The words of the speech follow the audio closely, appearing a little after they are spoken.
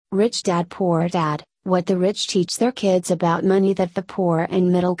Rich Dad Poor Dad: What the Rich Teach Their Kids About Money That the Poor and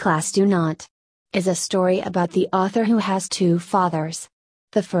Middle Class Do Not, is a story about the author who has two fathers.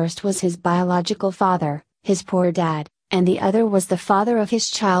 The first was his biological father, his poor dad, and the other was the father of his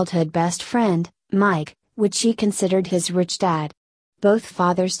childhood best friend, Mike, which he considered his rich dad. Both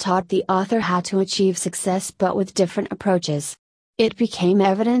fathers taught the author how to achieve success but with different approaches. It became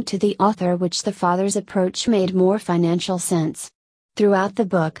evident to the author which the father's approach made more financial sense. Throughout the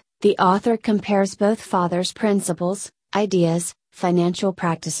book, the author compares both fathers' principles, ideas, financial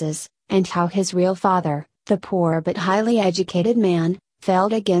practices, and how his real father, the poor but highly educated man,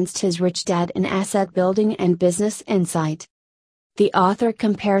 failed against his rich dad in asset building and business insight. The author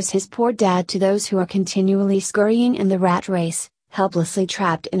compares his poor dad to those who are continually scurrying in the rat race, helplessly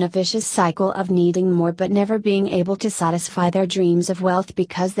trapped in a vicious cycle of needing more but never being able to satisfy their dreams of wealth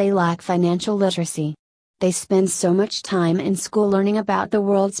because they lack financial literacy. They spend so much time in school learning about the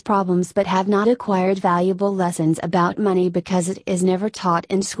world's problems but have not acquired valuable lessons about money because it is never taught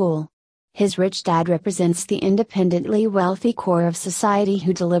in school. His rich dad represents the independently wealthy core of society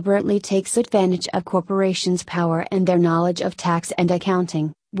who deliberately takes advantage of corporations' power and their knowledge of tax and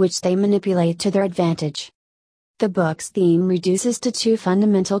accounting, which they manipulate to their advantage. The book's theme reduces to two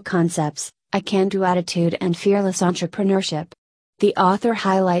fundamental concepts: a can-do attitude and fearless entrepreneurship. The author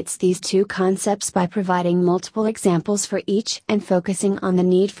highlights these two concepts by providing multiple examples for each and focusing on the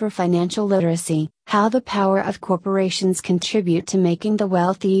need for financial literacy, how the power of corporations contribute to making the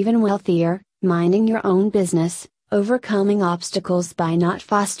wealthy even wealthier, minding your own business, overcoming obstacles by not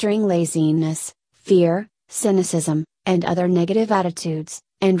fostering laziness, fear, cynicism, and other negative attitudes,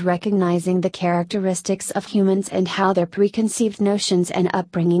 and recognizing the characteristics of humans and how their preconceived notions and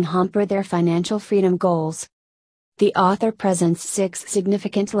upbringing hamper their financial freedom goals. The author presents 6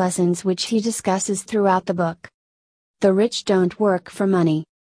 significant lessons which he discusses throughout the book. The rich don't work for money.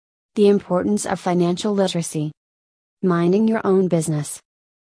 The importance of financial literacy. Minding your own business.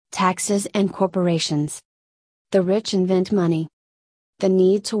 Taxes and corporations. The rich invent money. The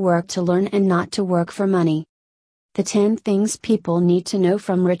need to work to learn and not to work for money. The 10 things people need to know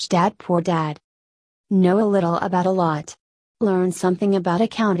from Rich Dad Poor Dad. Know a little about a lot. Learn something about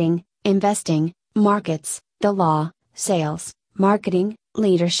accounting, investing, markets, the law, sales, marketing,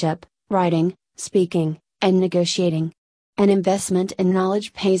 leadership, writing, speaking, and negotiating. An investment in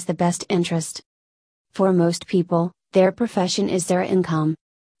knowledge pays the best interest. For most people, their profession is their income.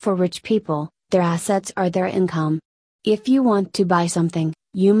 For rich people, their assets are their income. If you want to buy something,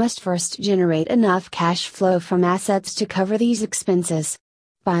 you must first generate enough cash flow from assets to cover these expenses.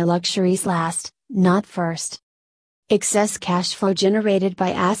 Buy luxuries last, not first. Excess cash flow generated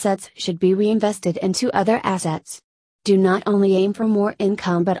by assets should be reinvested into other assets. Do not only aim for more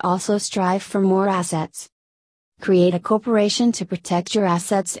income but also strive for more assets. Create a corporation to protect your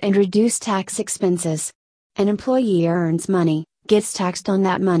assets and reduce tax expenses. An employee earns money, gets taxed on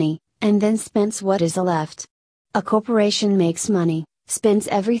that money, and then spends what is left. A corporation makes money, spends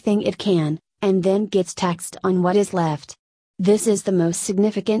everything it can, and then gets taxed on what is left. This is the most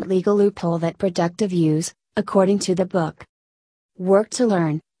significant legal loophole that productive use, according to the book. Work to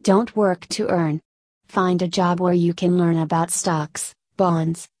learn, don't work to earn. Find a job where you can learn about stocks,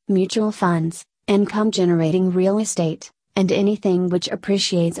 bonds, mutual funds, income generating real estate, and anything which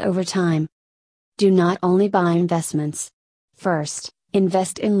appreciates over time. Do not only buy investments. First,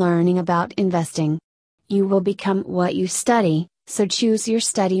 invest in learning about investing. You will become what you study, so choose your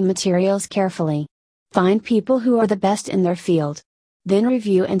study materials carefully. Find people who are the best in their field. Then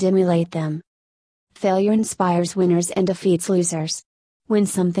review and emulate them. Failure inspires winners and defeats losers. When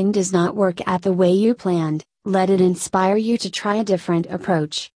something does not work out the way you planned, let it inspire you to try a different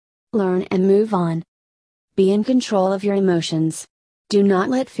approach. Learn and move on. Be in control of your emotions. Do not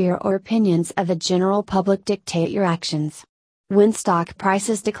let fear or opinions of the general public dictate your actions. When stock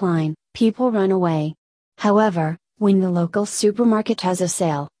prices decline, people run away. However, when the local supermarket has a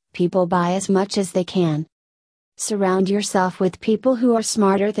sale, people buy as much as they can. Surround yourself with people who are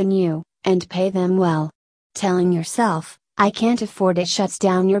smarter than you, and pay them well. Telling yourself, "I can't afford it," shuts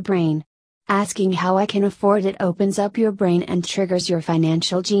down your brain. Asking how I can afford it opens up your brain and triggers your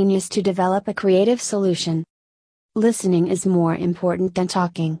financial genius to develop a creative solution. Listening is more important than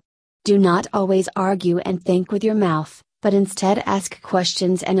talking. Do not always argue and think with your mouth, but instead ask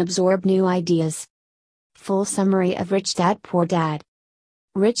questions and absorb new ideas. Full summary of Rich Dad Poor Dad.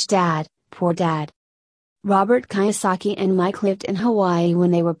 Rich Dad, Poor Dad. Robert Kiyosaki and Mike lived in Hawaii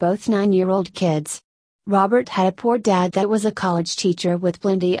when they were both 9-year-old kids. Robert had a poor dad that was a college teacher with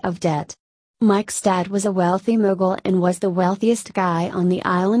plenty of debt. Mike's dad was a wealthy mogul and was the wealthiest guy on the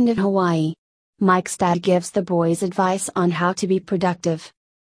island of Hawaii. Mike's dad gives the boys advice on how to be productive.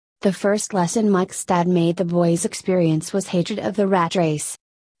 The first lesson Mike's dad made the boys experience was hatred of the rat race.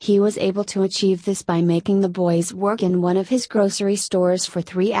 He was able to achieve this by making the boys work in one of his grocery stores for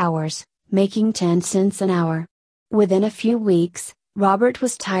 3 hours, making 10 cents an hour. Within a few weeks, Robert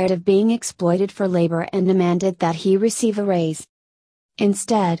was tired of being exploited for labor and demanded that he receive a raise.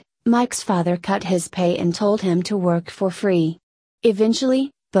 Instead, Mike's father cut his pay and told him to work for free. Eventually,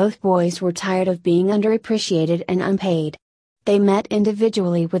 both boys were tired of being underappreciated and unpaid. They met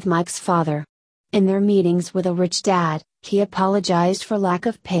individually with Mike's father. In their meetings with a rich dad, he apologized for lack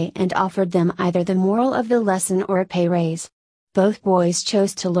of pay and offered them either the moral of the lesson or a pay raise. Both boys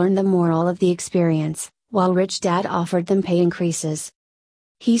chose to learn the moral of the experience, while rich dad offered them pay increases.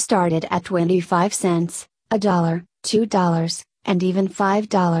 He started at 25 cents, $1, $2, and even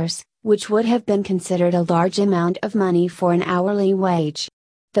 $5, which would have been considered a large amount of money for an hourly wage.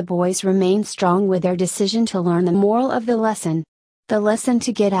 The boys remained strong with their decision to learn the moral of the lesson. The lesson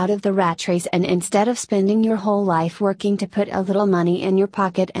to get out of the rat race and instead of spending your whole life working to put a little money in your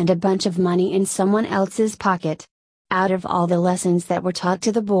pocket and a bunch of money in someone else's pocket. Out of all the lessons that were taught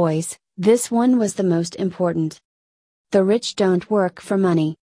to the boys, this one was the most important. The rich don't work for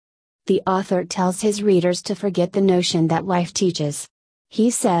money. The author tells his readers to forget the notion that life teaches.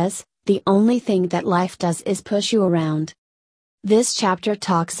 He says, the only thing that life does is push you around. This chapter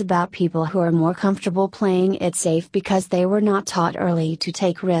talks about people who are more comfortable playing it safe because they were not taught early to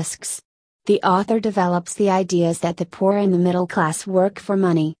take risks. The author develops the ideas that the poor and the middle class work for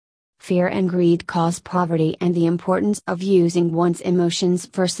money. Fear and greed cause poverty and the importance of using one's emotions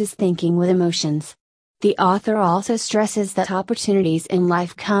versus thinking with emotions. The author also stresses that opportunities in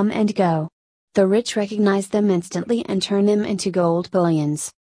life come and go. The rich recognize them instantly and turn them into gold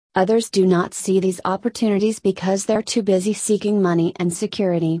bullions. Others do not see these opportunities because they're too busy seeking money and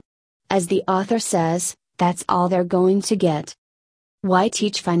security. As the author says, that's all they're going to get. Why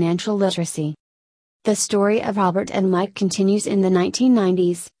teach financial literacy? The story of Robert and Mike continues in the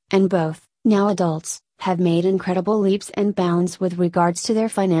 1990s, and both, now adults, have made incredible leaps and bounds with regards to their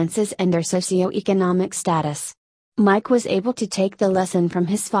finances and their socioeconomic status. Mike was able to take the lesson from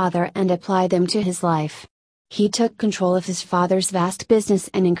his father and apply them to his life. He took control of his father's vast business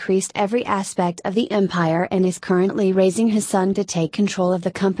and increased every aspect of the empire and is currently raising his son to take control of the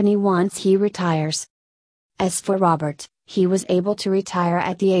company once he retires. As for Robert, he was able to retire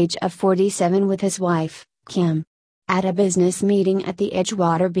at the age of 47 with his wife, Kim. At a business meeting at the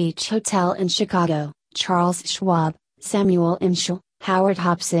Edgewater Beach Hotel in Chicago, Charles Schwab, Samuel Insull, Howard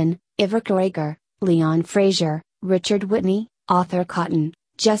Hobson, Iver Kroeger, Leon Fraser, Richard Whitney, Arthur Cotton,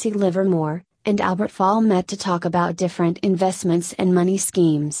 Jesse Livermore, and Albert Fall met to talk about different investments and money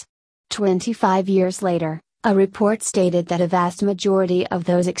schemes. 25 years later, a report stated that a vast majority of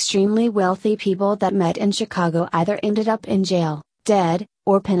those extremely wealthy people that met in Chicago either ended up in jail, dead,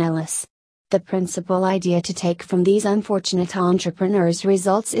 or penniless. The principal idea to take from these unfortunate entrepreneurs'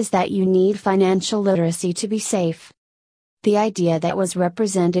 results is that you need financial literacy to be safe. The idea that was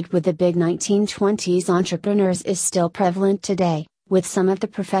represented with the big 1920s entrepreneurs is still prevalent today, with some of the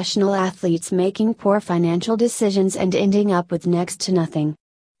professional athletes making poor financial decisions and ending up with next to nothing.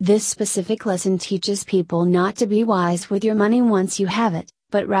 This specific lesson teaches people not to be wise with your money once you have it,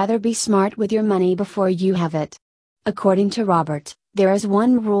 but rather be smart with your money before you have it. According to Robert, there is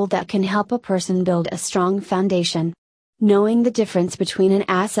one rule that can help a person build a strong foundation. Knowing the difference between an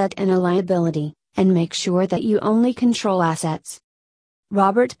asset and a liability, and make sure that you only control assets.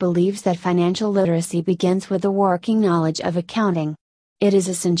 Robert believes that financial literacy begins with the working knowledge of accounting. It is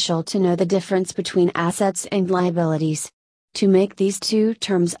essential to know the difference between assets and liabilities. To make these two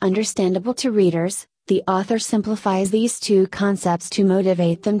terms understandable to readers, the author simplifies these two concepts to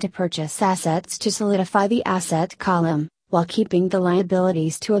motivate them to purchase assets to solidify the asset column, while keeping the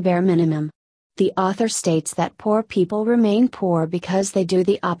liabilities to a bare minimum. The author states that poor people remain poor because they do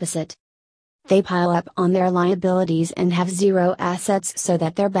the opposite. They pile up on their liabilities and have zero assets so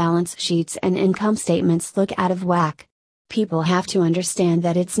that their balance sheets and income statements look out of whack. People have to understand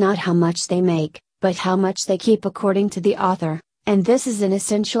that it's not how much they make, but how much they keep according to the author, and this is an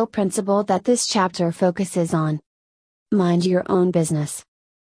essential principle that this chapter focuses on. Mind your own business.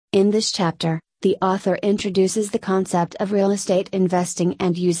 In this chapter, the author introduces the concept of real estate investing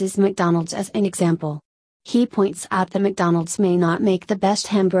and uses McDonald's as an example. He points out that McDonald's may not make the best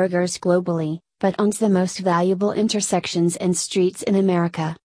hamburgers globally, but owns the most valuable intersections and streets in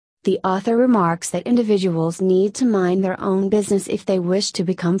America. The author remarks that individuals need to mind their own business if they wish to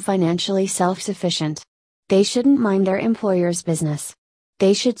become financially self-sufficient. They shouldn't mind their employer's business.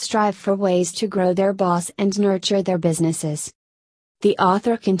 They should strive for ways to grow their boss and nurture their businesses. The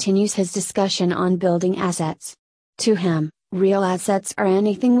author continues his discussion on building assets. To him, Real assets are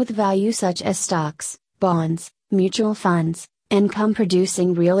anything with value such as stocks, bonds, mutual funds,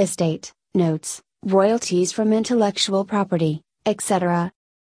 income-producing real estate, notes, royalties from intellectual property, etc.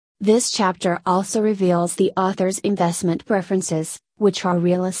 This chapter also reveals the author's investment preferences, which are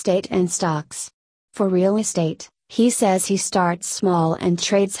real estate and stocks. For real estate, he says he starts small and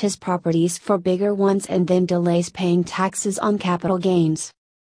trades his properties for bigger ones and then delays paying taxes on capital gains.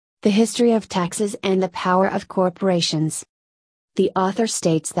 The history of taxes and the power of corporations. The author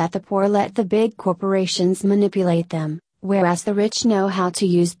states that the poor let the big corporations manipulate them, whereas the rich know how to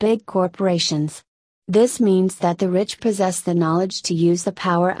use big corporations. This means that the rich possess the knowledge to use the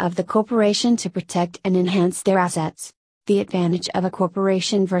power of the corporation to protect and enhance their assets. The advantage of a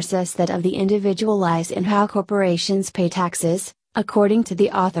corporation versus that of the individual lies in how corporations pay taxes, according to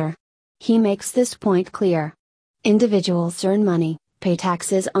the author. He makes this point clear. Individuals earn money, pay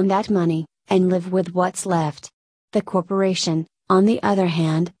taxes on that money, and live with what's left. The corporation, on the other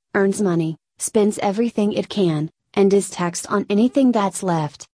hand, earns money, spends everything it can, and is taxed on anything that's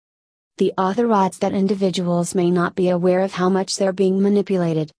left. The author writes that individuals may not be aware of how much they're being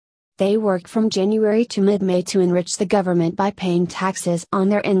manipulated. They work from January to mid-May to enrich the government by paying taxes on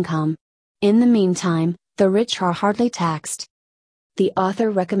their income. In the meantime, the rich are hardly taxed. The author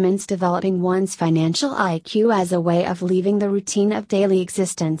recommends developing one's financial IQ as a way of leaving the routine of daily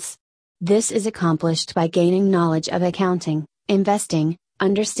existence. This is accomplished by gaining knowledge of accounting, investing,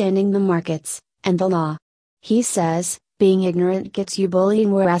 understanding the markets, and the law. He says, being ignorant gets you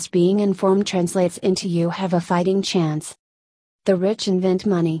bullying, whereas being informed translates into you have a fighting chance. The rich invent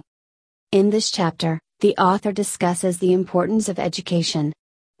money. In this chapter, the author discusses the importance of education.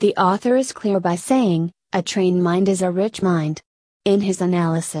 The author is clear by saying, a trained mind is a rich mind. In his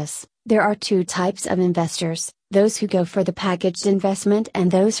analysis, there are two types of investors, those who go for the packaged investment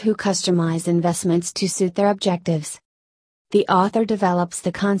and those who customize investments to suit their objectives. The author develops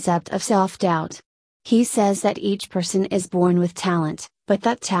the concept of self-doubt. He says that each person is born with talent, but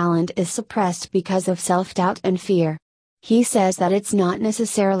that talent is suppressed because of self-doubt and fear. He says that it's not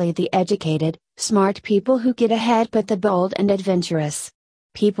necessarily the educated, smart people who get ahead but the bold and adventurous.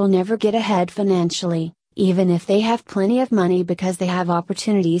 People never get ahead financially, even if they have plenty of money, because they have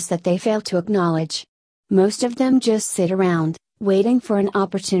opportunities that they fail to acknowledge. Most of them just sit around, waiting for an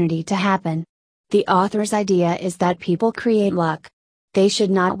opportunity to happen. The author's idea is that people create luck. They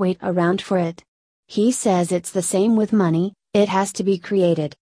should not wait around for it. He says it's the same with money, it has to be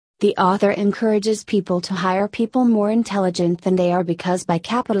created. The author encourages people to hire people more intelligent than they are, because by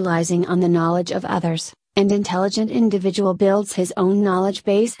capitalizing on the knowledge of others, an intelligent individual builds his own knowledge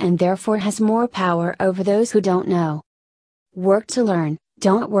base and therefore has more power over those who don't know. Work to learn,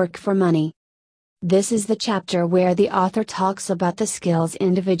 don't work for money. This is the chapter where the author talks about the skills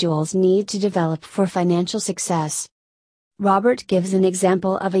individuals need to develop for financial success. Robert gives an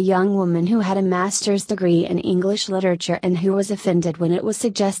example of a young woman who had a master's degree in English literature and who was offended when it was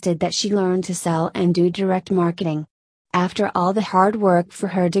suggested that she learn to sell and do direct marketing. After all the hard work for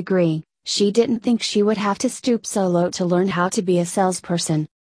her degree, she didn't think she would have to stoop so low to learn how to be a salesperson.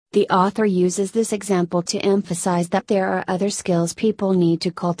 The author uses this example to emphasize that there are other skills people need to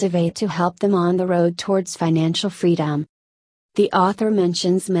cultivate to help them on the road towards financial freedom. The author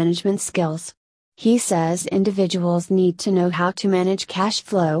mentions management skills. He says individuals need to know how to manage cash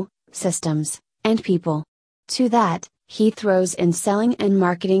flow, systems, and people. To that, he throws in selling and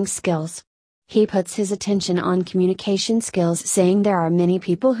marketing skills. He puts his attention on communication skills, saying there are many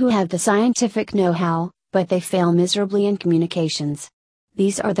people who have the scientific know-how, but they fail miserably in communications.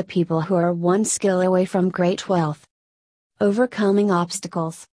 These are the people who are one skill away from great wealth. Overcoming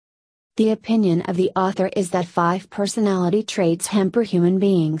obstacles. The opinion of the author is that 5 personality traits hamper human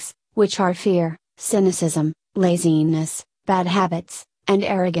beings, which are fear, cynicism, laziness, bad habits, and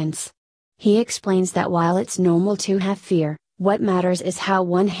arrogance. He explains that while it's normal to have fear, what matters is how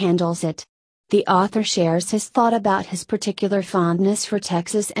one handles it. The author shares his thought about his particular fondness for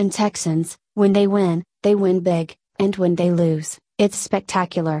Texas and Texans. When they win big, and when they lose, it's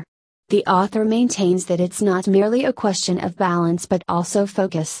spectacular. The author maintains that it's not merely a question of balance but also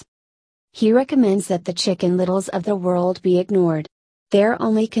focus. He recommends that the Chicken Littles of the world be ignored. They're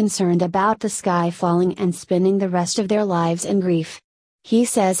only concerned about the sky falling and spending the rest of their lives in grief. He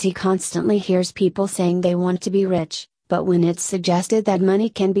says he constantly hears people saying they want to be rich, but when it's suggested that money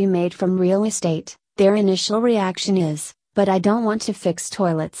can be made from real estate, their initial reaction is, "But I don't want to fix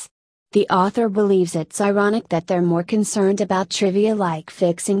toilets." The author believes it's ironic that they're more concerned about trivia like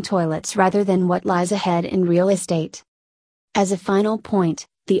fixing toilets rather than what lies ahead in real estate. As a final point,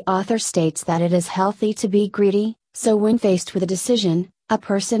 the author states that it is healthy to be greedy, so when faced with a decision, a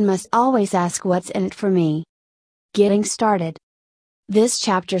person must always ask, what's in it for me? Getting started. This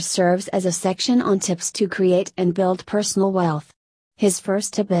chapter serves as a section on tips to create and build personal wealth. His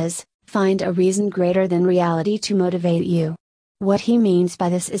first tip is, find a reason greater than reality to motivate you. What he means by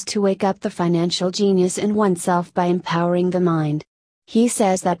this is to wake up the financial genius in oneself by empowering the mind. He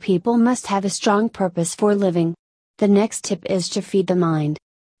says that people must have a strong purpose for living. The next tip is to feed the mind.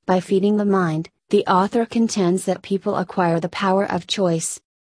 By feeding the mind, the author contends that people acquire the power of choice.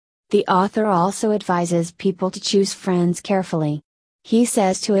 The author also advises people to choose friends carefully. He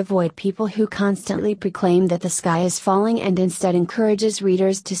says to avoid people who constantly proclaim that the sky is falling and instead encourages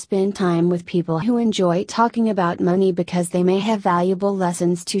readers to spend time with people who enjoy talking about money because they may have valuable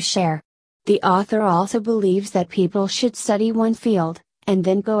lessons to share. The author also believes that people should study one field, and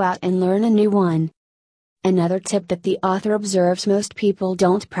then go out and learn a new one. Another tip that the author observes most people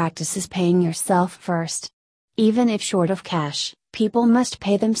don't practice is paying yourself first. Even if short of cash, people must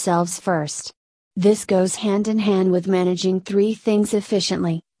pay themselves first. This goes hand in hand with managing three things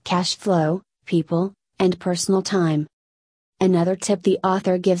efficiently: cash flow, people, and personal time. Another tip the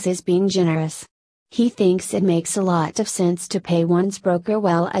author gives is being generous. He thinks it makes a lot of sense to pay one's broker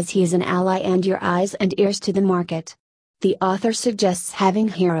well, as he is an ally and your eyes and ears to the market. The author suggests having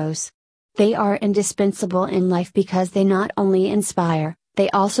heroes. They are indispensable in life because they not only inspire, they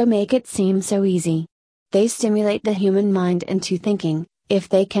also make it seem so easy. They stimulate the human mind into thinking, if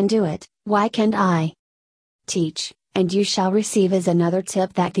they can do it, why can't I? Teach, and you shall receive is another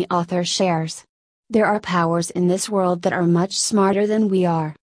tip that the author shares. There are powers in this world that are much smarter than we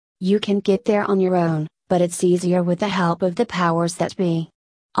are. You can get there on your own, but it's easier with the help of the powers that be.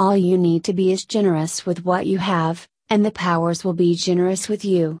 All you need to be is generous with what you have, and the powers will be generous with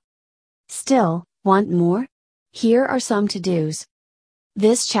you. Still, want more? Here are some to-dos.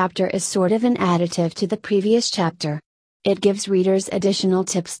 This chapter is sort of an additive to the previous chapter. It gives readers additional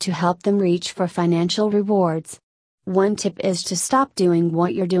tips to help them reach for financial rewards. One tip is to stop doing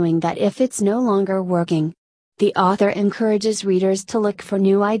what you're doing that if it's no longer working. The author encourages readers to look for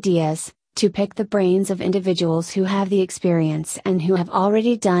new ideas, to pick the brains of individuals who have the experience and who have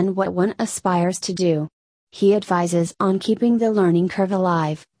already done what one aspires to do. He advises on keeping the learning curve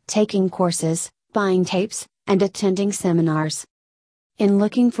alive, taking courses, buying tapes, and attending seminars. In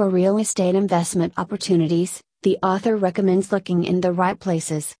looking for real estate investment opportunities, the author recommends looking in the right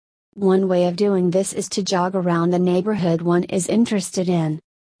places. One way of doing this is to jog around the neighborhood one is interested in.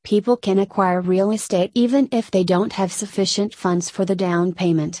 People can acquire real estate even if they don't have sufficient funds for the down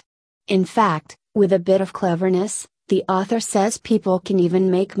payment. In fact, with a bit of cleverness, the author says people can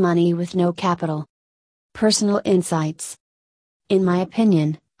even make money with no capital. Personal insights. In my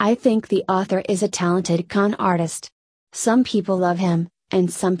opinion, I think the author is a talented con artist. Some people love him,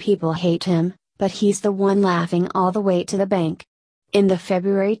 and some people hate him, but he's the one laughing all the way to the bank. In the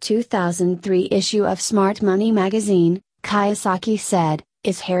February 2003 issue of Smart Money magazine, Kiyosaki said,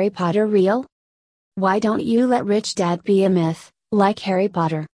 "Is Harry Potter real? Why don't you let Rich Dad be a myth, like Harry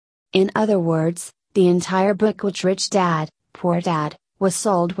Potter?" In other words, the entire book which Rich Dad, Poor Dad, was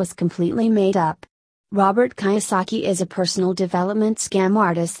sold was completely made up. Robert Kiyosaki is a personal development scam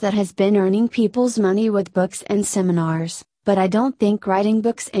artist that has been earning people's money with books and seminars, but I don't think writing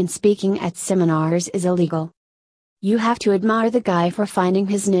books and speaking at seminars is illegal. You have to admire the guy for finding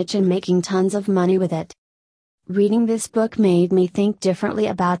his niche and making tons of money with it. Reading this book made me think differently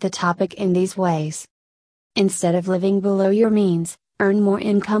about the topic in these ways. Instead of living below your means, earn more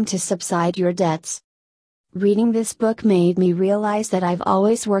income to subside your debts. Reading this book made me realize that I've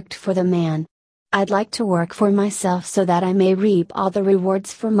always worked for the man. I'd like to work for myself so that I may reap all the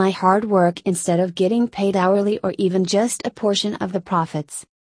rewards for my hard work instead of getting paid hourly or even just a portion of the profits.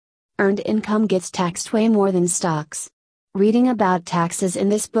 Earned income gets taxed way more than stocks. Reading about taxes in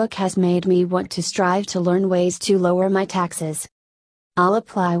this book has made me want to strive to learn ways to lower my taxes. I'll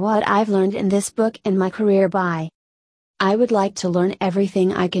apply what I've learned in this book in my career by. I would like to learn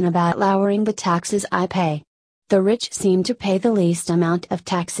everything I can about lowering the taxes I pay. The rich seem to pay the least amount of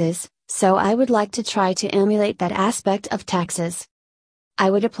taxes, so I would like to try to emulate that aspect of taxes. I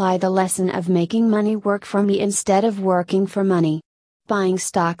would apply the lesson of making money work for me instead of working for money. Buying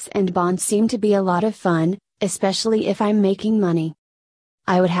stocks and bonds seem to be a lot of fun, especially if I'm making money.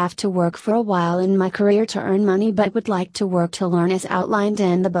 I would have to work for a while in my career to earn money, but would like to work to learn as outlined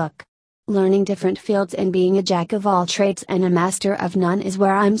in the book. Learning different fields and being a jack of all trades and a master of none is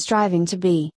where I'm striving to be.